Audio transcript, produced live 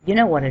You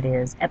know what it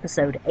is,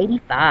 episode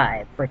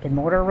 85, Brick and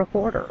Mortar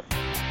Reporter.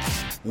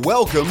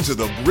 Welcome to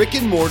the Brick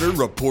and Mortar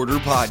Reporter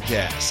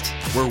Podcast,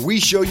 where we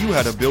show you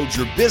how to build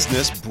your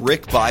business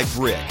brick by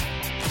brick.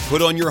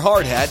 Put on your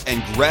hard hat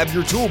and grab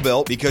your tool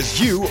belt because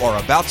you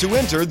are about to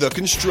enter the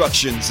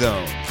construction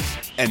zone.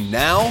 And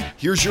now,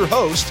 here's your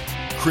host,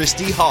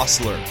 Christy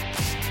Hostler.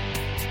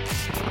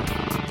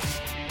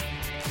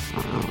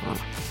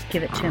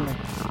 Give it to me.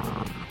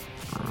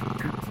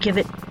 Give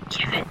it.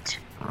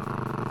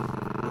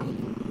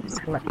 So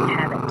let me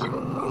have it.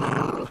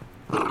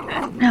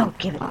 No,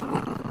 give it.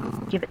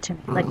 Give it to me.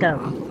 Let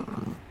go.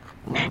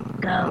 Let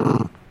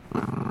go.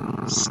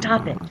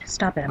 Stop it.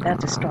 I'm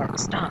about to start.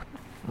 Stop.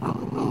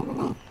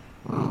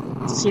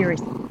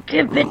 Seriously.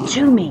 Give it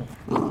to me.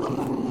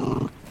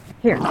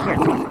 Here.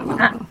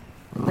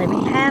 Let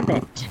me have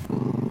it.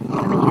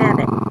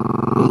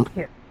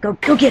 Here.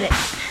 Go get it.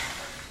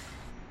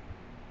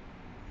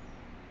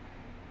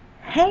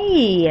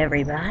 Hey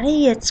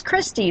everybody, it's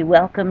Christy.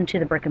 Welcome to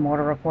the Brick and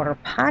Mortar Reporter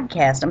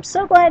Podcast. I'm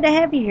so glad to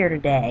have you here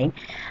today.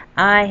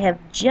 I have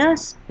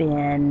just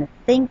been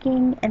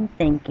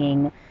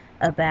thinking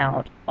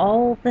about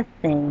all the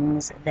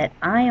things that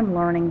I am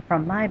learning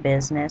from my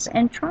business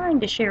and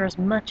trying to share as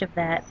much of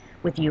that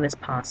with you as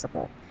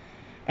possible.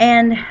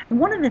 And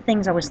one of the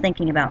things I was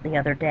thinking about the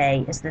other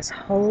day is this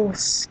whole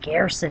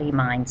scarcity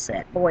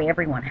mindset. Boy,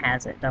 everyone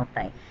has it, don't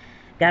they?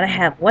 Gotta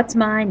have what's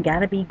mine,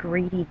 gotta be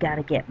greedy,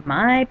 gotta get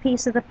my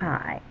piece of the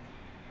pie.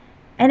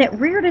 And it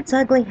reared its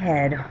ugly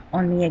head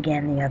on me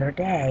again the other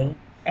day,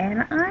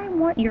 and I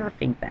want your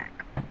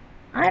feedback.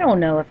 I don't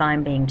know if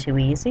I'm being too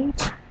easy.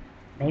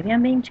 Maybe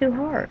I'm being too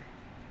hard.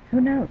 Who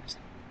knows?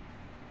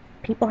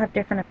 People have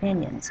different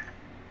opinions.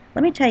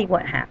 Let me tell you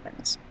what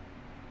happens.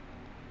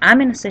 I'm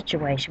in a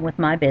situation with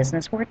my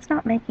business where it's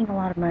not making a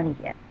lot of money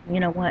yet. You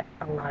know what?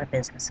 A lot of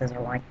businesses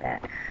are like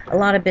that. A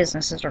lot of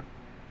businesses are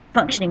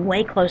functioning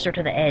way closer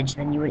to the edge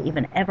than you would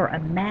even ever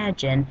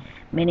imagine.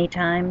 Many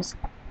times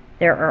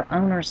there are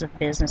owners of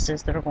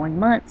businesses that are going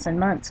months and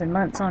months and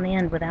months on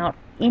end without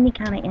any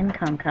kind of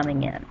income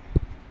coming in.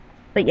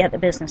 But yet the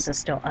business is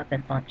still up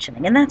and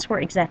functioning. And that's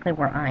exactly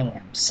where I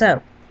am.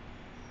 So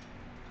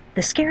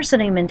the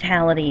scarcity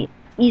mentality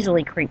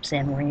easily creeps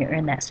in when you're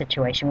in that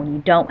situation, when you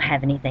don't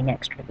have anything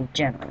extra to be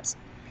generous.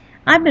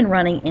 I've been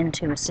running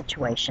into a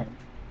situation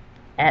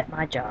at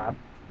my job,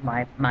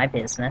 my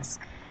business.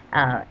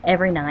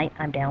 Every night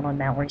I'm down on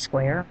Mallory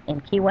Square in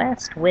Key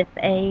West with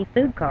a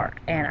food cart,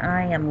 and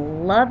I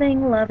am loving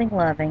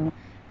the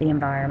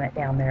environment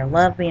down there.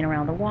 Love being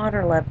around the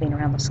water, love being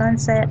around the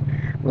sunset,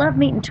 love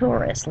meeting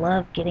tourists,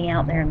 love getting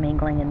out there and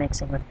mingling and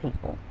mixing with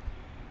people.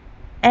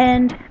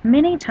 And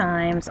many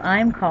times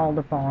I'm called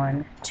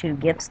upon to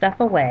give stuff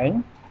away.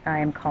 I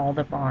am called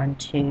upon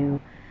to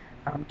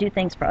do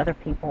things for other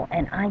people,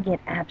 and I get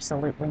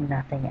absolutely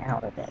nothing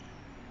out of it.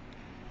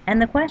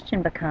 And the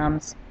question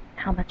becomes,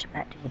 how much of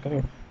that do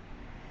you do?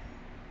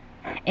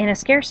 In a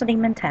scarcity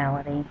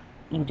mentality,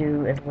 you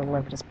do as little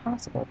of it as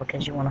possible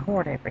because you want to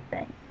hoard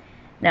everything.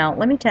 Now,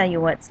 let me tell you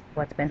what's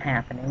been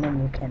happening,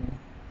 and you can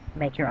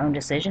make your own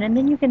decision, and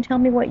then you can tell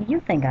me what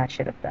you think I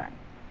should have done.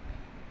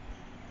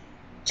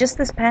 Just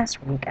this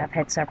past week, I've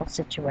had several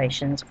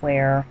situations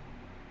where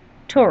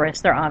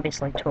tourists, they're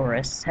obviously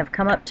tourists, have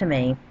come up to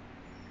me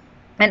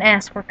and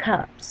asked for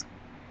cups.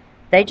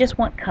 They just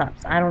want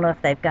cups. I don't know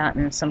if they've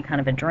gotten some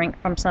kind of a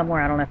drink from somewhere.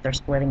 I don't know if they're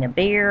splitting a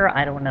beer.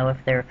 I don't know if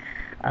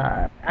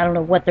I don't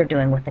know what they're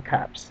doing with the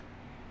cups.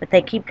 But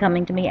they keep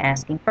coming to me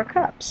asking for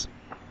cups.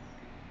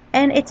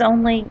 And it's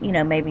only,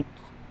 maybe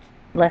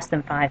less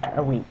than 5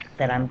 a week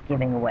that I'm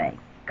giving away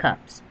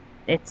cups.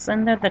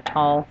 And they're the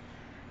tall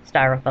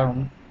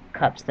styrofoam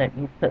cups that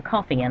you put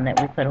coffee in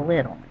that we put a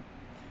lid on.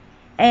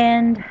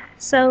 And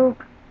so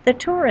the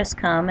tourists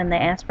come and they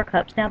ask for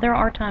cups. Now, there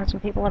are times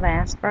when people have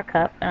asked for a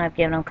cup, and I've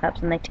given them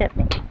cups, and they tip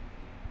me.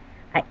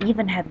 I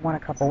even had one a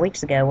couple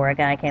weeks ago where a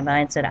guy came by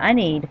and said, I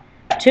need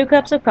 2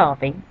 cups of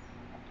coffee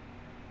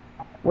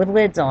with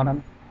lids on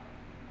them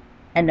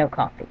and no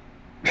coffee.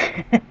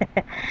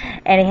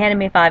 And he handed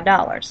me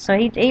 $5. So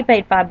he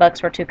paid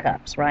 $5 for 2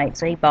 cups, right?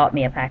 So he bought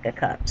me a pack of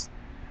cups.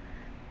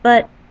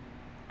 But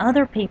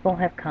other people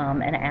have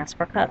come and asked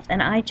for cups,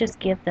 and I just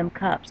give them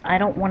cups. I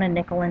don't want to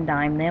nickel and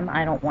dime them.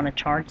 I don't want to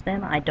charge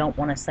them. I don't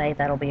want to say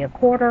that'll be a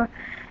quarter,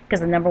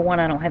 because number one,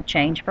 I don't have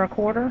change for a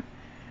quarter.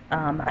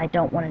 I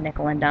don't want to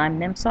nickel and dime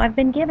them, so I've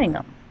been giving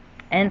them.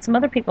 And some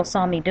other people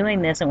saw me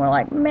doing this and were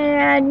like,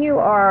 man, you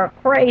are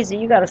crazy.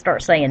 You got to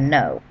start saying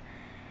no.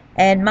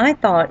 And my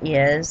thought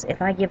is,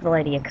 if I give the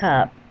lady a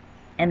cup,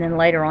 and then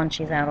later on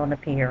she's out on the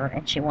pier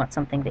and she wants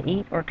something to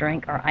eat or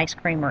drink or ice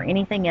cream or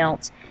anything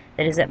else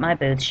that is at my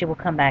booth, she will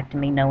come back to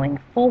me knowing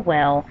full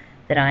well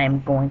that I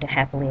am going to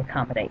happily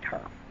accommodate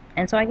her.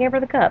 And so I gave her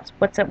the cups.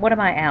 What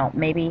am I out?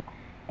 Maybe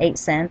 8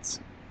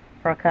 cents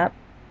for a cup?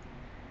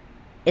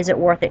 Is it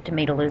worth it to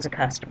me to lose a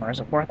customer?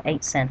 Is it worth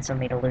 8 cents for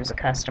me to lose a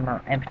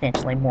customer, and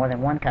potentially more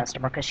than one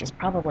customer, because she's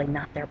probably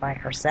not there by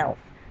herself?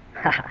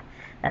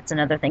 That's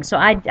another thing. So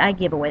I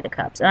give away the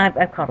cups, and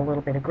I've caught a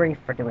little bit of grief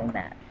for doing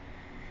that.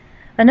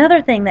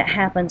 Another thing that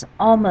happens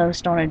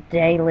almost on a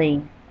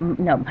daily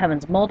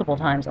happens multiple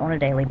times on a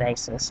daily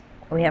basis.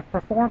 We have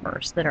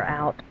performers that are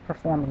out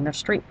performing. They're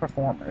street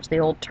performers. The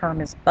old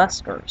term is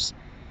buskers.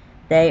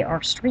 They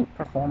are street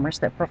performers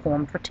that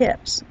perform for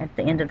tips. At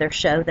the end of their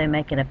show, they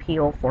make an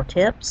appeal for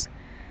tips,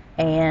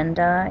 and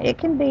it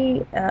can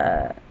be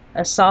a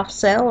soft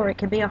sell or it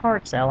can be a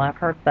hard sell. I've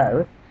heard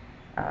both.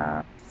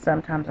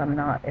 Sometimes I'm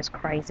not as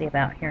crazy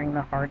about hearing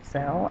the hard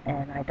sell,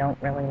 and I don't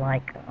really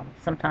like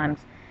sometimes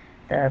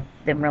them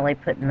really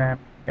putting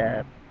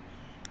the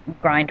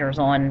grinders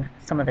on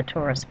some of the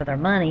tourists for their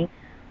money,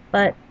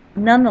 but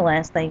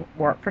nonetheless, they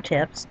work for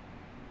tips.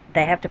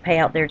 They have to pay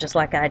out there just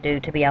like I do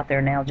to be out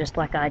there now, just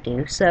like I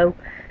do. So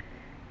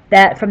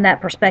that from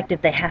that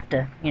perspective, they have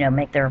to,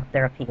 make their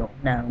appeal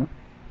known.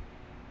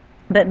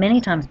 But many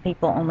times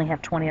people only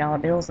have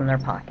 $20 bills in their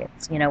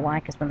pockets. You know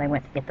why? Because when they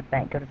went to go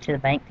to the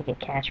bank to get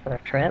cash for their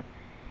trip,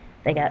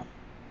 they got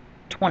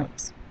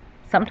 20s.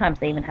 Sometimes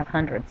they even have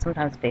hundreds,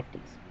 sometimes 50s.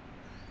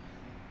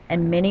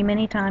 And many,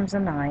 many times a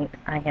night,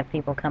 I have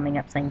people coming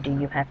up saying, do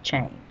you have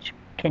change?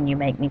 Can you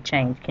make me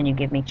change? Can you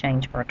give me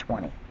change for a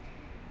 20?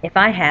 If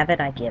I have it,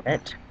 I give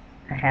it.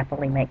 I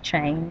happily make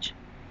change.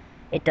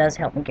 It does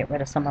help me get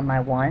rid of some of my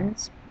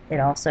ones. It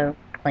also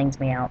cleans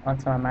me out on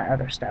some of my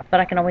other stuff. But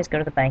I can always go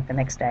to the bank the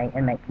next day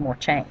and make more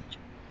change.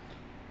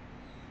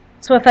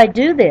 So if I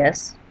do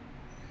this,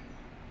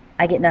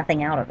 I get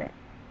nothing out of it.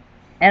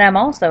 And I'm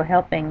also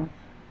helping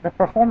the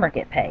performer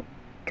get paid.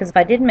 Because if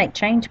I didn't make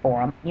change for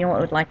them, you know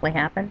what would likely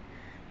happen?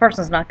 The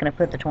person's not going to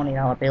put the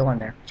 $20 bill in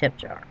their tip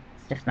jar.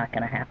 It's just not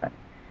going to happen.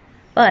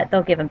 But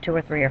they'll give them 2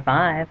 or 3 or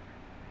 5.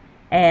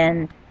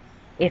 And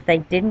if they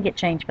didn't get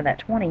change for that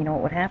 20, you know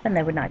what would happen?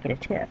 They would not get a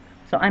tip.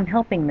 So I'm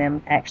helping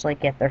them actually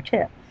get their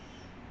tip.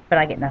 But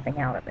I get nothing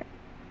out of it.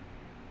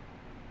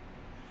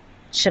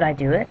 Should I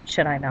do it?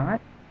 Should I not?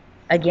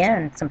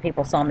 Again, some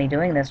people saw me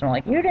doing this and were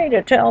like, you need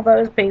to tell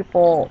those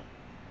people.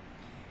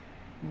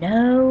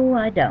 No,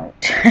 I don't.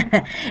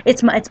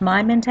 It's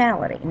my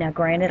mentality. Now,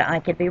 granted,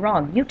 I could be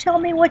wrong. You tell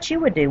me what you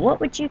would do.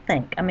 What would you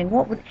think? I mean,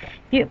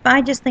 if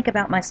I just think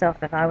about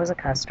myself, if I was a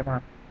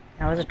customer,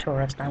 I was a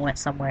tourist, I went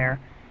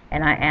somewhere,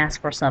 and I asked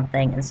for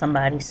something, and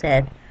somebody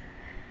said,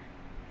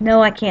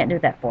 no, I can't do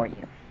that for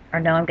you. Or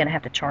no, I'm going to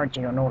have to charge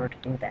you in order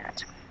to do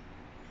that.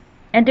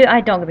 And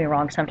don't get me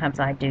wrong, sometimes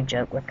I do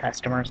joke with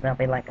customers. They'll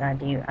be like,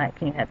 can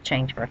you have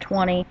change for a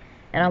 20?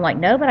 And I'm like,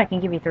 no, but I can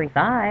give you 3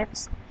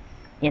 5s.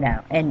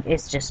 And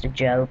it's just a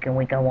joke, and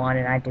we go on,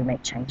 and I do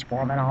make change for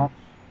them and all.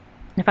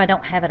 If I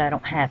don't have it, I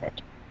don't have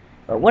it.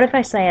 But what if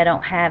I say I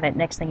don't have it,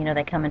 next thing you know,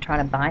 they come and try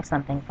to buy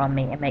something from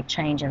me and make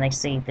change, and they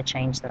see the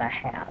change that I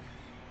have,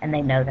 and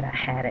they know that I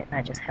had it, and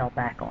I just held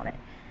back on it.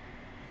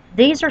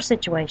 These are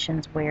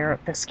situations where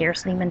the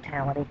scarcity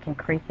mentality can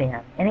creep in,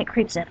 and it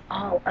creeps in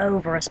all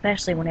over,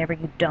 especially whenever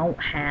you don't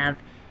have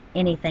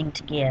anything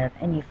to give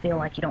and you feel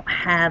like you don't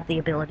have the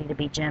ability to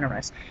be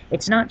generous.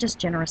 It's not just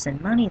generous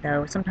in money,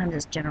 though. Sometimes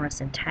it's generous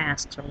in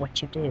tasks or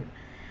what you do.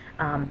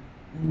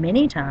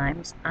 Many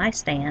times I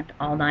stand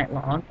all night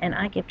long and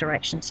I give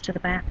directions to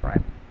the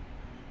bathroom.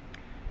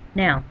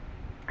 Now,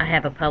 I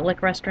have a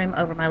public restroom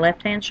over my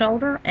left-hand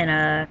shoulder and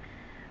a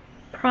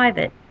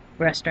private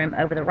restroom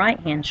over the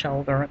right-hand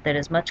shoulder that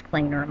is much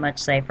cleaner, much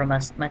safer,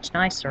 much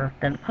nicer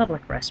than the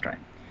public restroom.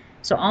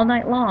 So all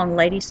night long,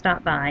 ladies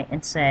stop by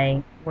and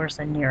say, where's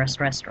the nearest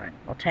restroom?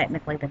 Well,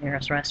 technically the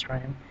nearest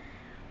restroom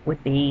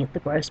would be the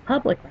gross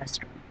public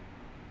restroom.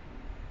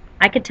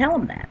 I could tell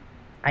them that.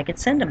 I could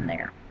send them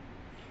there.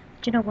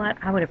 But you know what?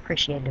 I would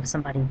appreciate it if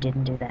somebody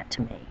didn't do that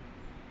to me.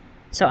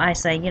 So I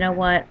say, you know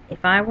what?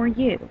 If I were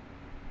you,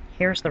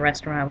 here's the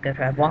restroom I would go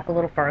to. I'd walk a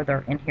little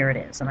further, and here it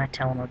is. And I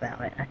tell them about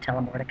it. I tell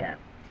them where to go.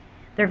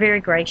 They're very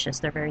gracious.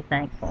 They're very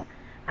thankful.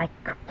 I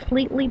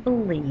completely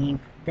believe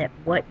that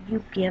what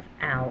you give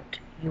out,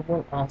 you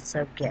will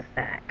also get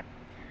back.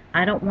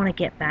 I don't want to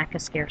get back a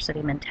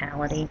scarcity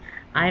mentality.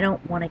 I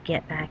don't want to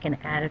get back an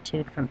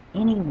attitude from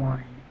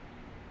anyone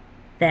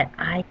that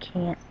I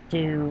can't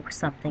do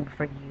something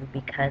for you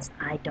because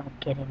I don't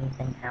get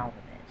anything out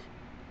of it.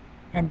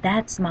 And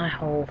that's my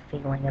whole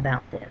feeling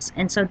about this.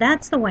 And so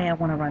that's the way I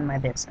want to run my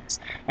business.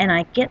 And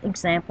I get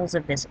examples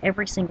of this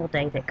every single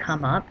day that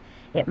come up.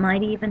 It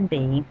might even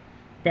be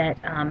that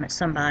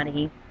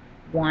somebody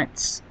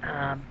wants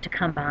to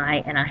come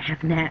by and I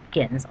have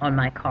napkins on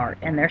my cart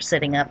and they're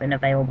sitting up and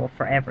available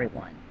for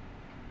everyone.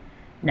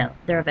 No,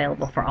 they're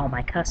available for all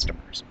my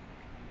customers.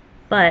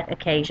 But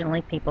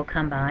occasionally people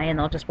come by and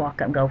they'll just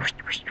walk up and go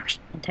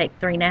and take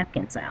 3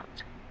 napkins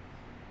out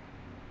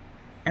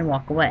and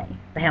walk away.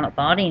 They haven't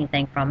bought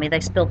anything from me. They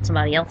spilled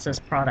somebody else's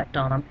product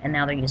on them and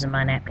now they're using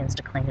my napkins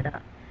to clean it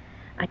up.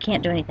 I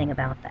can't do anything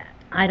about that.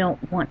 I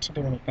don't want to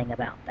do anything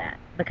about that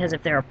because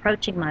if they're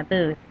approaching my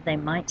booth, they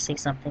might see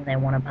something they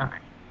want to buy.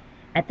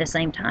 At the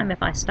same time,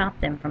 if I stop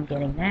them from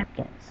getting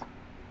napkins,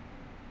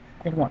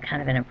 then what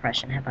kind of an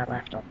impression have I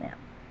left on them?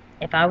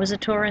 If I was a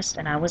tourist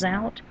and I was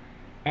out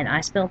and I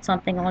spilled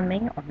something on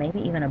me, or maybe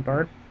even a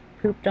bird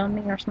pooped on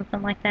me or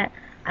something like that,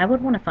 I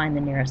would want to find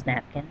the nearest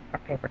napkin or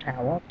paper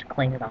towel to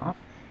clean it off,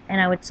 and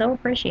I would so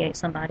appreciate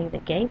somebody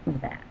that gave me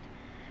that.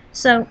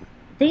 So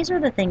these are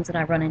the things that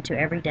I run into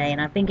every day, and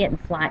I've been getting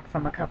flack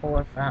from a couple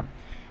of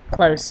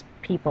close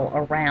people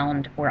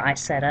around where I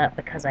set up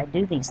because I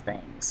do these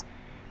things.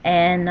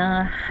 And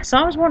so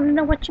I was wanting to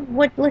know what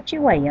let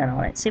you weigh in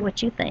on it, see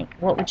what you think.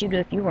 What would you do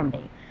if you were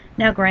me?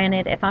 Now,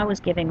 granted, if I was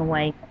giving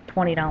away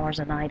 $20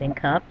 a night in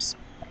cups,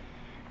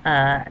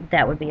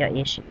 that would be an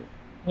issue,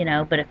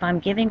 But if I'm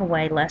giving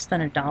away less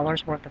than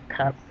 $1 worth of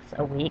cups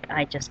a week,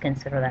 I just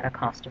consider that a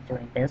cost of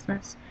doing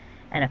business,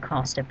 and a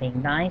cost of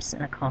being nice,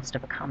 and a cost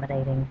of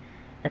accommodating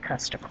the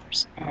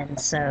customers. And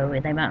so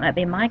they might not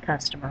be my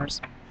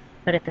customers,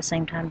 but at the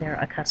same time, they're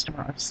a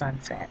customer of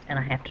Sunset, and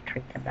I have to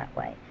treat them that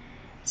way.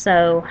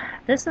 So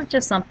this is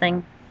just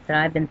something that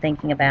I've been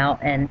thinking about,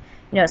 and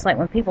it's like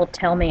when people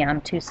tell me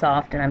I'm too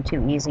soft and I'm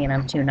too easy and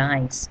I'm too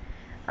nice,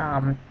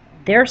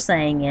 they're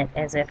saying it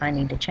as if I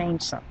need to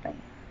change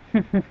something.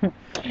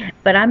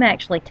 But I'm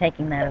actually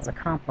taking that as a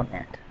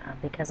compliment,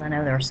 because I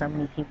know there are so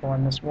many people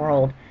in this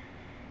world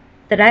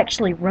that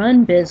actually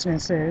run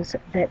businesses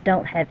that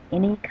don't have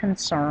any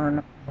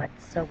concern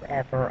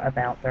whatsoever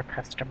about their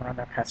customer and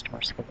their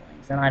customer's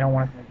feelings, and I don't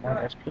want to be one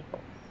of those people.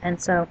 And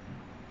so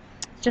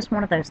it's just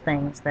one of those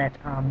things that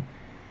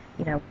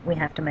we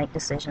have to make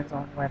decisions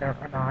on whether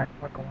or not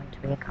we're going to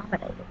be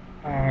accommodated.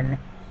 And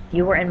if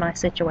you were in my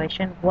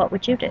situation, what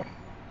would you do?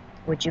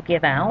 Would you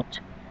give out?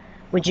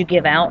 Would you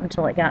give out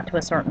until it got to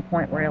a certain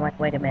point where you're like,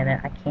 wait a minute,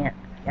 I can't,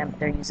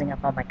 they're using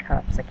up all my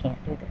cups, I can't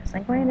do this.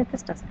 And granted,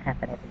 this doesn't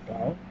happen every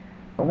day,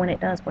 but when it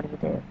does, what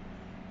do?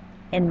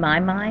 In my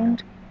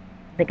mind,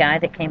 the guy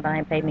that came by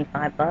and paid me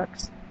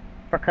 $5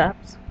 for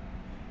cups,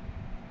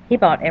 he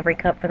bought every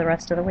cup for the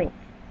rest of the week.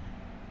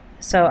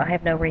 So I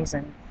have no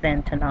reason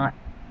then to not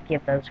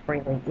give those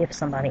freely if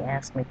somebody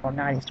asks me for them.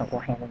 Now, I just don't go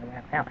handing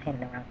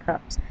around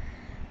cups.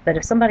 But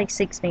if somebody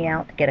seeks me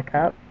out to get a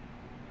cup,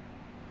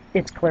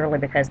 it's clearly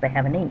because they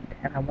have a need,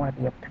 and I want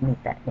to be able to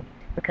meet that need.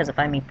 Because if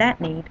I meet that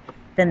need,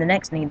 then the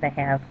next need they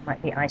have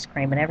might be ice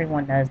cream, and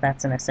everyone knows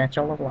that's an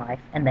essential of life,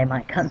 and they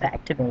might come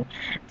back to me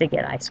to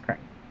get ice cream.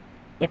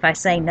 If I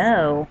say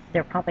no,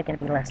 they're probably going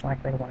to be less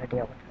likely to want to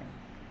deal with me.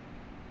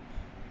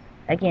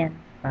 Again,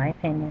 my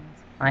opinions,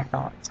 my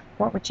thoughts.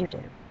 What would you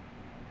do?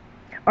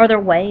 Are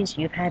there ways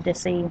you've had to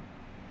see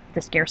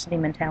the scarcity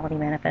mentality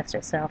manifest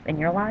itself in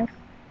your life,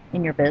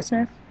 in your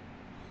business?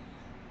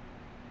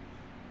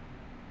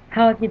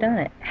 How have you done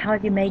it? How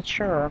have you made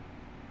sure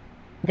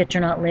that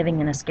you're not living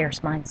in a scarce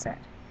mindset?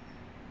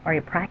 Are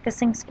you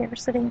practicing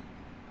scarcity?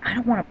 I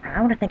want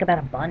to think about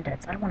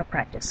abundance. I don't want to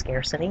practice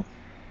scarcity.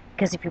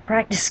 Because if you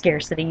practice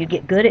scarcity, you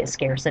get good at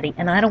scarcity,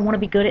 and I don't want to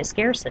be good at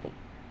scarcity.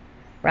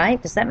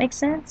 Right? Does that make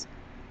sense?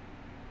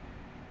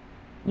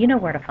 You know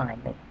where to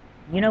find me.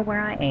 You know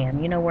where I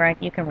am. You know where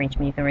you can reach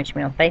me. You can reach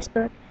me on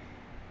Facebook,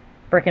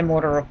 Brick and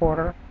Mortar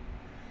Reporter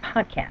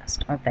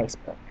Podcast on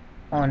Facebook.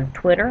 On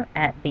Twitter,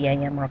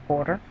 @BAM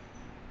Reporter.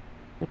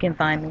 You can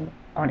find me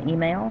on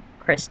email,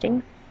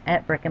 Christy,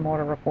 @Brick and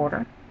Mortar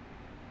Reporter.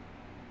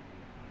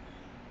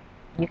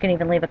 You can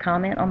even leave a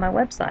comment on my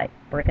website,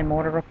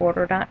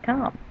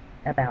 brickandmortarreporter.com,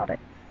 about it.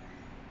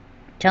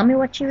 Tell me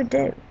what you would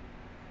do.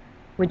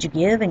 Would you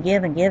give and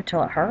give and give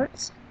till it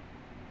hurts?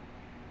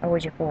 Or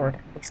would you hoard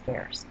and be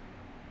scarce?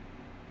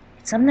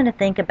 It's something to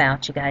think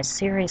about, you guys,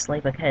 seriously,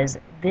 because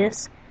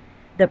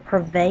the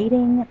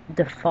pervading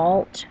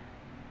default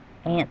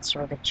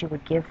answer that you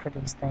would give for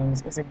these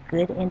things is a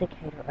good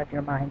indicator of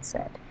your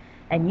mindset.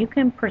 And you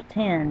can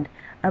pretend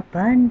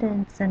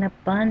abundance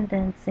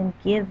and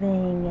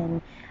giving,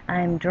 and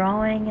I'm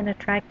drawing and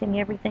attracting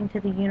everything to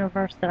the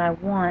universe that I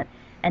want,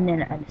 and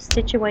then a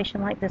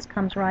situation like this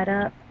comes right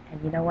up,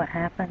 and you know what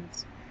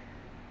happens?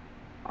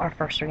 Our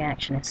first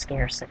reaction is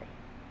scarcity.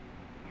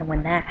 And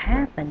when that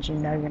happens, you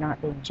know you're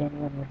not being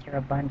genuine with your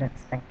abundance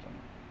thinking.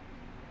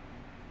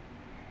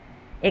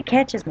 It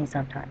catches me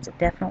sometimes, it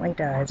definitely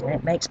does, and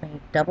it makes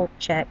me double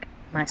check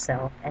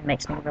myself and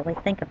makes me really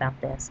think about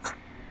this.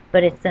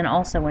 But it's then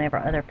also whenever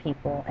other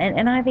people,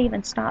 and I've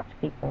even stopped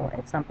people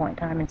at some point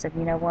in time and said,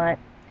 you know what,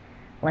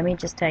 let me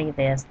just tell you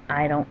this,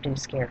 I don't do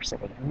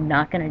scarcity. I'm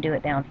not going to do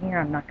it down here,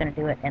 I'm not going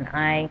to do it, and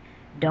I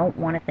don't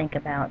want to think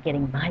about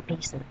getting my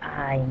piece of the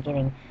pie and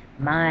getting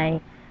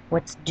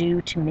what's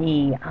due to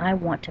me. I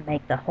want to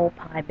make the whole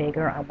pie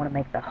bigger, I want to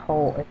make the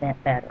whole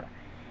event better.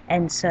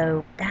 And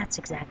so that's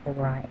exactly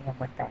where I am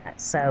with that.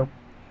 So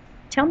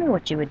tell me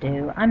what you would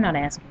do. I'm not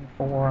asking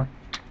for,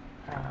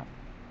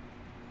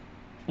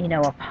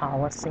 a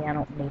policy. I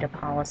don't need a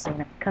policy.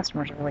 And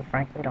customers really,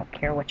 frankly, don't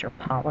care what your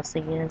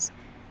policy is.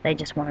 They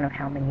just want to know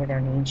how many of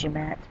their needs you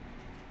met.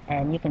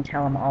 And you can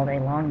tell them all day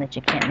long that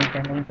you can't meet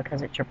their need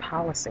because it's your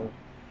policy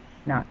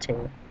not to.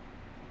 And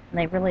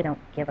they really don't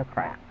give a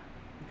crap.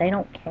 They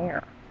don't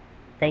care.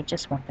 They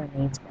just want their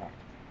needs met.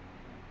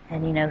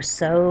 And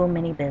so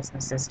many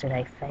businesses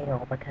today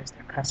fail because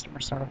their customer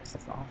service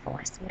is awful.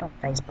 I see it on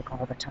Facebook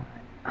all the time.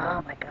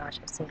 Oh my gosh,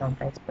 I see it on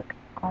Facebook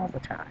all the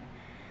time.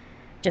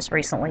 Just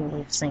recently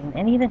we've seen,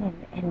 and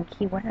even in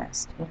Key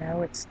West,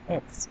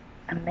 it's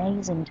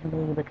amazing to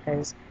me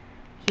because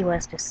Key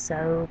West is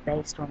so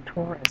based on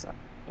tourism.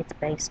 It's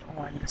based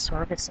on the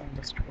service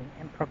industry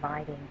and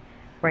providing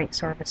great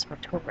service for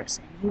tourists,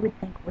 and you would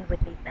think we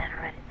would be better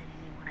at it than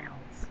anyone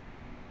else,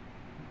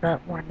 but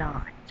we're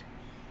not,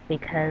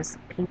 because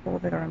people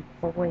that are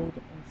employed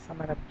in some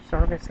of the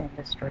service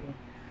industry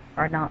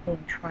are not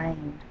being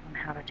trained on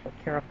how to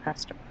take care of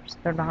customers.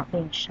 They're not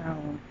being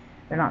shown,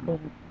 they're not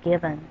being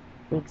given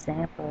the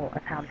example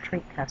of how to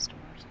treat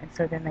customers, and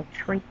so then they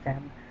treat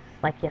them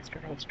like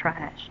yesterday's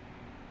trash.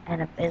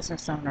 And a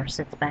business owner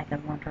sits back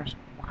and wonders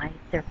why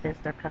their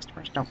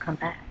customers don't come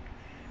back.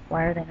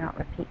 Why are they not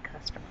repeat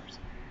customers?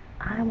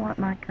 I want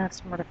my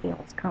customer to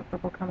feel as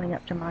comfortable coming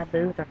up to my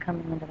booth or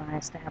coming into my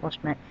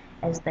establishment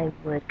as they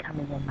would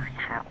coming in my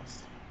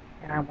house.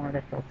 And I want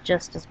her to feel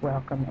just as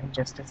welcome and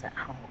just as at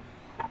home.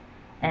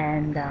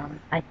 And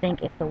I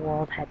think if the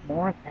world had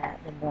more of that,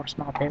 then more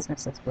small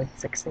businesses would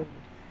succeed.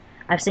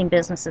 I've seen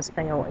businesses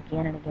fail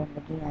again and again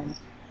and again.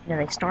 You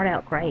know, they start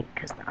out great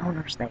because the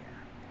owner's there,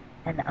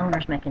 and the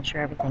owner's making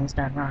sure everything's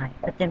done right.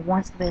 But then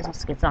once the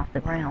business gets off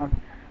the ground,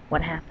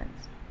 what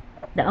happens?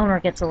 The owner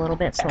gets a little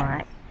bit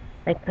slack.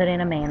 They put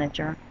in a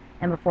manager,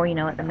 and before you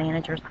know it, the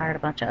manager's hired a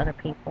bunch of other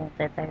people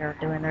that they are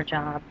doing their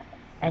job.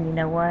 And you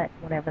know what?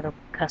 Whenever the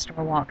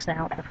customer walks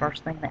out, the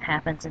first thing that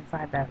happens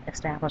inside the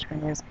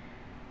establishment is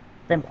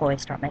the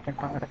employees start making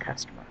fun of the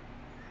customer.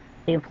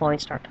 The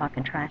employees start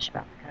talking trash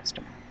about the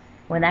customer.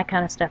 When that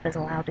kind of stuff is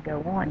allowed to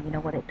go on, you know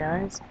what it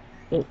does?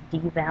 It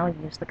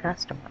devalues the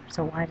customer.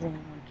 So why does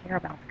anyone care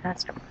about the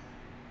customer?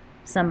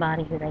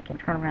 Somebody who they can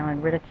turn around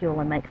and ridicule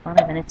and make fun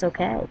of, and it's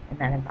okay in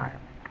that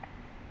environment.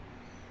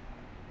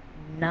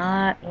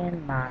 Not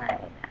in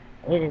mine.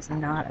 It is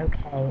not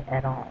okay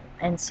at all.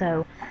 And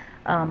so,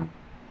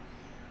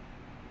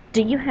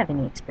 do you have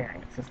any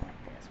experiences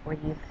like this where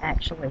you've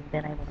actually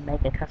been able to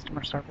make a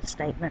customer service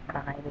statement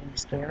by being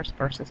scarce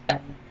versus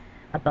being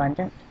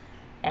abundant?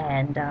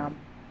 And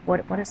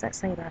what does that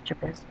say about your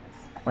business?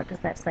 What does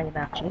that say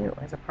about you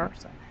as a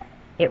person?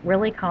 It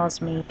really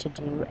caused me to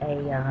do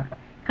a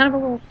kind of a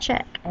little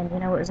check. And, you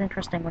know, it was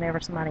interesting whenever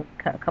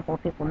a couple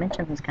of people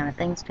mentioned these kind of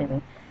things to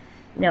me.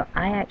 You know,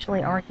 I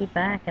actually argued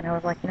back, and I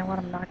was like, you know what,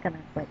 I'm not going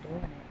to quit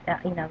doing it.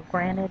 You know,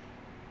 granted,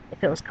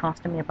 if it was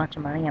costing me a bunch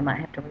of money, I might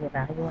have to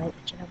reevaluate.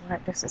 But you know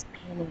what, this is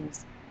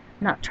pennies.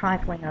 I'm not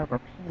trifling over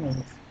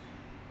pennies.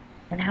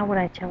 And how would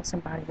I tell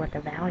somebody what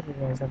the value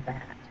is of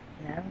that?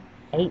 You know,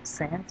 8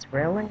 cents?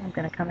 Really? I'm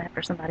going to come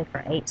after somebody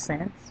for 8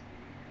 cents?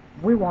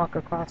 We walk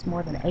across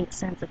more than 8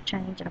 cents of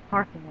change in a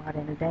parking lot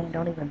in a day and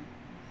don't even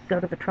go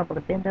to the trouble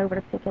to bend over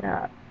to pick it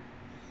up.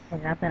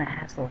 And I'm going to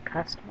hassle a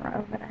customer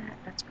over that?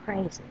 That's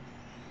crazy.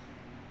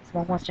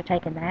 Someone wants to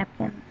take a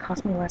napkin, it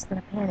costs me less than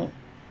a penny.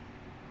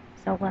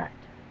 So what?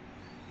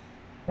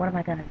 What am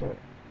I going to do?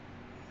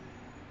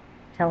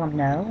 Tell them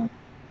no?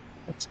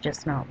 It's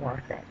just not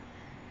worth it.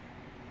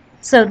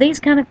 So these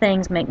kind of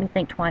things make me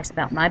think twice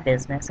about my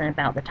business and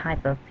about the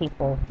type of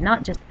people,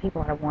 not just the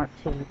people I want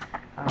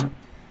to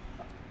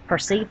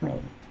perceive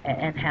me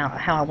and how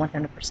I want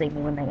them to perceive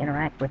me when they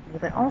interact with me,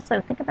 but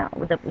also think about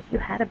if you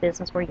had a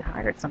business where you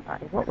hired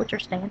somebody, what would your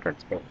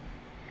standards be?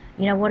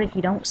 You know what, if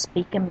you don't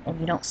speak them and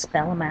you don't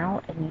spell them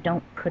out and you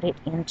don't put it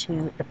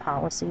into the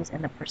policies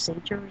and the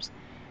procedures,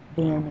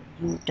 then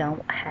you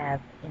don't have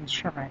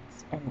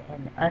insurance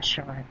and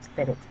assurance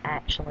that it's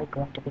actually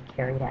going to be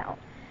carried out.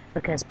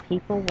 Because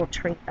people will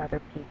treat other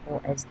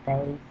people as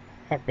they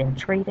have been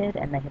treated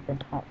and they have been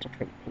taught to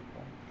treat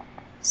people.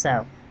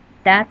 So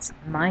that's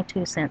my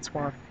 2 cents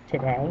worth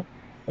today.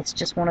 It's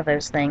just one of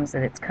those things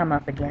that it's come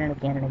up again and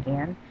again and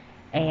again.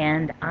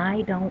 And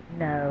I don't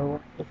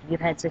know if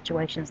you've had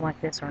situations like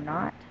this or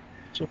not,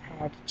 that you've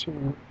had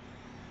to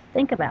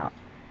think about.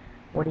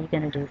 What are you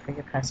going to do for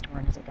your customer,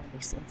 and is it going to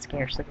be in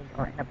scarcity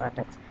or in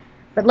abundance?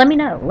 But let me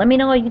know. Let me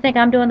know if you think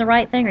I'm doing the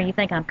right thing or you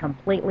think I'm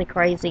completely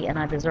crazy and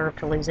I deserve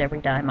to lose every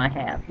dime I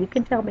have. You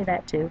can tell me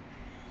that too.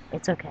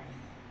 It's okay.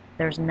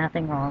 There's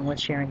nothing wrong with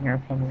sharing your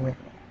opinion with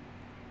me.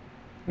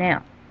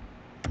 Now,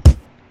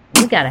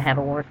 we got to have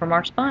a word from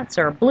our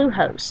sponsor,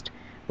 Bluehost.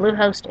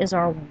 Bluehost is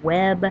our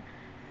web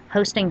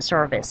hosting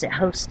service. It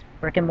hosts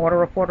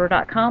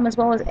brickandmortarreporter.com as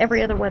well as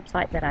every other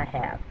website that I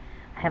have.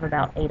 I have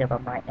about 8 of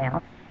them right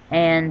now,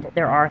 and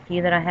there are a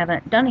few that I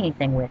haven't done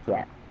anything with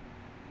yet.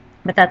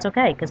 But that's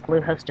okay, because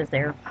Bluehost is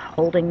there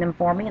holding them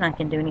for me, and I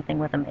can do anything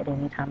with them at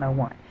any time I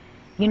want.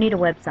 If you need a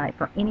website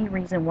for any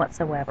reason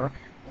whatsoever,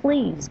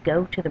 please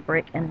go to the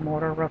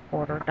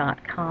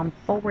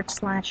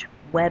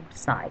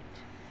brickandmortarreporter.com/website.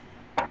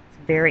 It's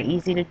very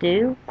easy to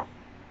do.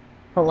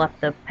 Pull up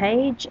the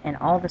page, and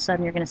all of a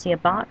sudden you're going to see a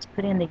box.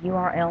 Put in the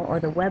URL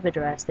or the web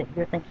address that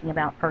you're thinking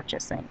about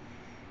purchasing.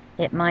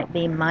 It might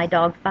be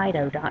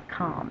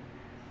mydogfido.com.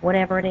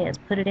 Whatever it is,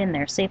 put it in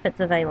there. See if it's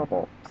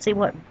available. See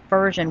what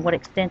version, what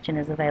extension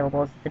is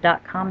available. Is it the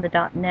 .com, the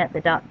 .net,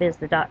 the .biz,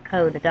 the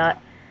 .co, the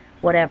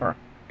 .whatever,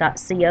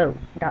 .co,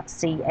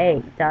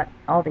 .ca,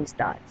 all these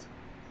dots.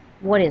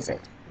 What is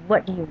it?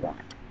 What do you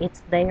want?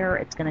 It's there.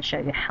 It's going to show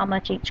you how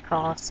much each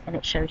costs, and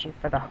it shows you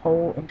for the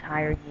whole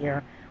entire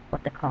year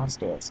what the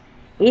cost is.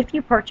 If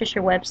you purchase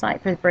your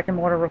website through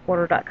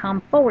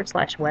brickandmortarreporter.com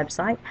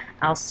 /website,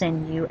 I'll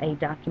send you a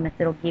document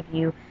that'll give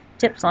you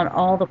tips on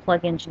all the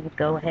plugins you would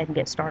go ahead and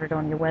get started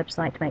on your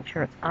website to make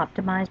sure it's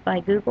optimized by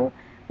Google,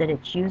 that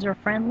it's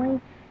user-friendly,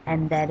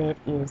 and that it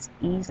is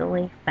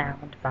easily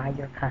found by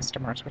your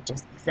customers, which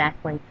is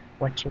exactly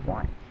what you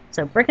want.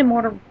 So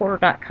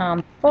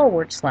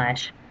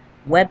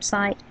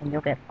brickandmortarreporter.com/website, and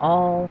you'll get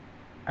all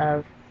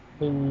of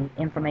the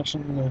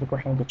information you need to go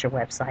ahead and get your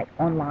website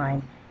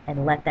online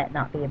and let that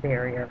not be a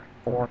barrier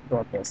for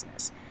your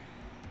business.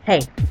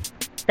 Hey,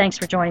 thanks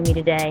for joining me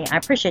today. I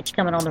appreciate you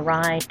coming on the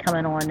ride,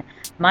 coming on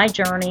my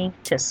journey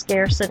to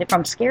scarcity,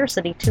 from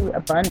scarcity to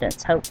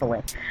abundance,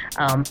 hopefully.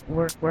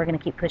 We're going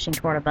to keep pushing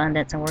toward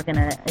abundance, and we're going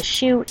to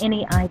eschew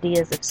any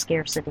ideas of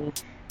scarcity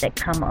that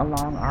come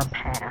along our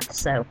path.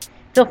 So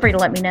feel free to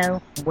let me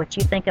know what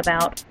you think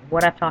about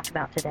what I've talked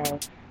about today,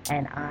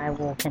 and I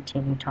will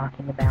continue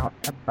talking about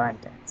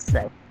abundance.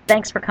 So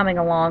thanks for coming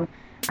along.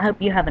 I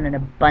hope you have an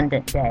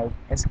abundant day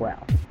as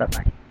well.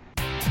 Bye-bye.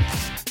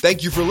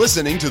 Thank you for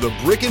listening to the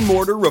Brick and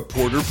Mortar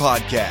Reporter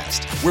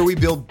Podcast, where we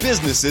build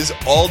businesses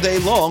all day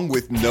long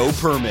with no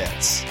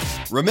permits.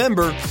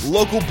 Remember,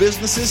 local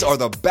businesses are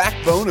the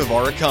backbone of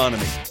our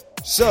economy.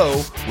 So,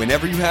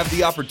 whenever you have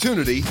the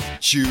opportunity,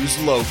 choose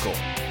local.